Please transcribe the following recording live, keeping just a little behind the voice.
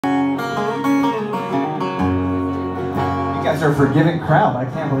guys are a forgiving crowd. I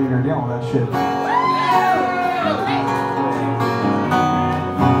can't believe you're dealing with that shit.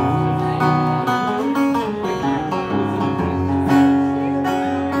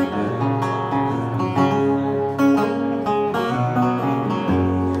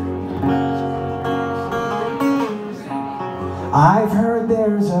 I've heard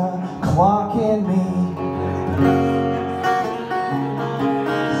there's a clock in me.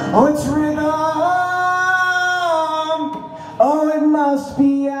 Oh, it's rhythm. Oh, it must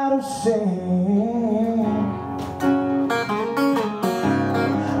be out of sync.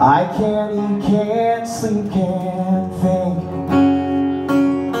 I can't eat, can't sleep, can't think.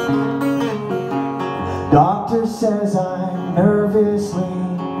 Doctor says I'm nervously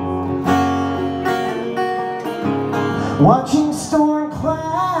watching storm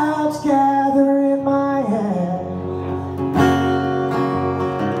clouds gather in my head.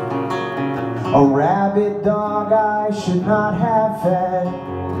 A rabid dog I should not have fed.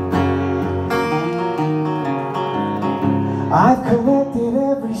 I've collected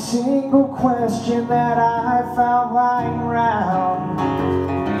every single question that I found lying around.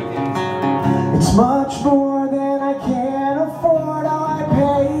 It's much more than I can afford. Oh, I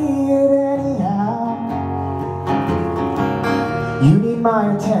pay it anyhow. You need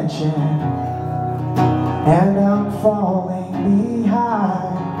my attention, and I'm falling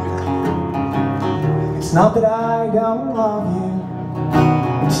behind. It's not that I don't love you,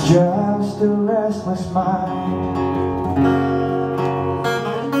 it's just a restless mind.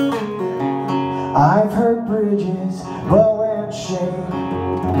 I've heard bridges bow and shake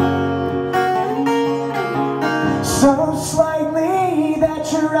so slightly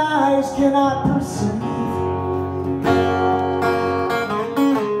that your eyes cannot perceive.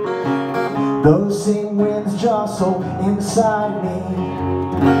 Those same winds jostle inside me.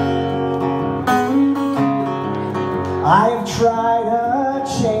 I've tried a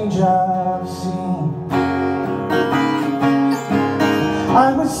change of scene.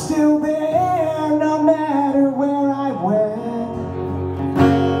 I was still there no matter where I went.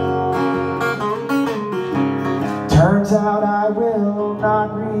 Turns out I will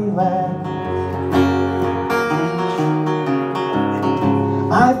not relent.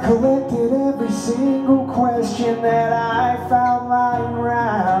 I've collected every single question that I found lying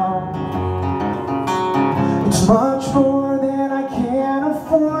around. It's much more than I can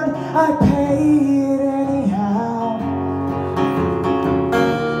afford. I pay it anyhow.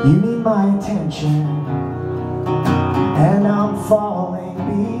 You need my attention, and I'm falling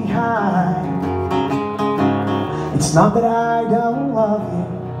behind. It's not that I don't love you,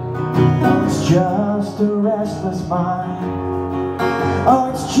 no, it's just a restless mind.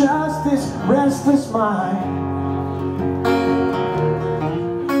 Oh, it's just this restless mind.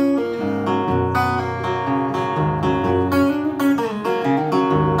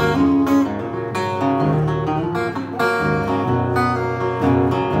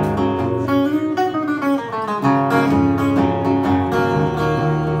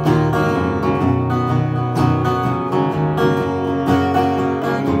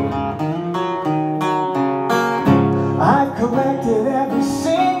 I've collected every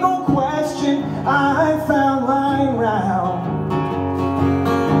single question I found lying round.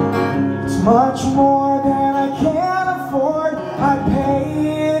 It's much more than I can afford. I pay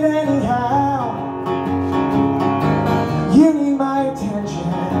it anyhow. You need my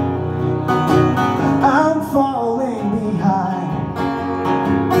attention, I'm falling behind.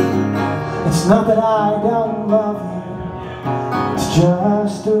 It's not that I don't love you, it's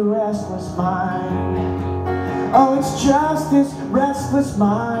just a restless mind. Oh, it's just this restless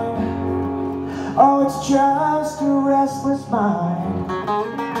mind. Oh, it's just a restless mind.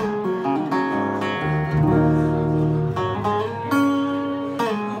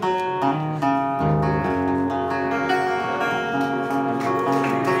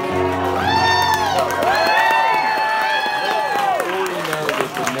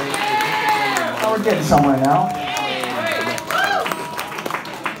 Oh, we're getting somewhere now.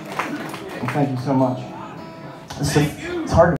 Well, thank you so much.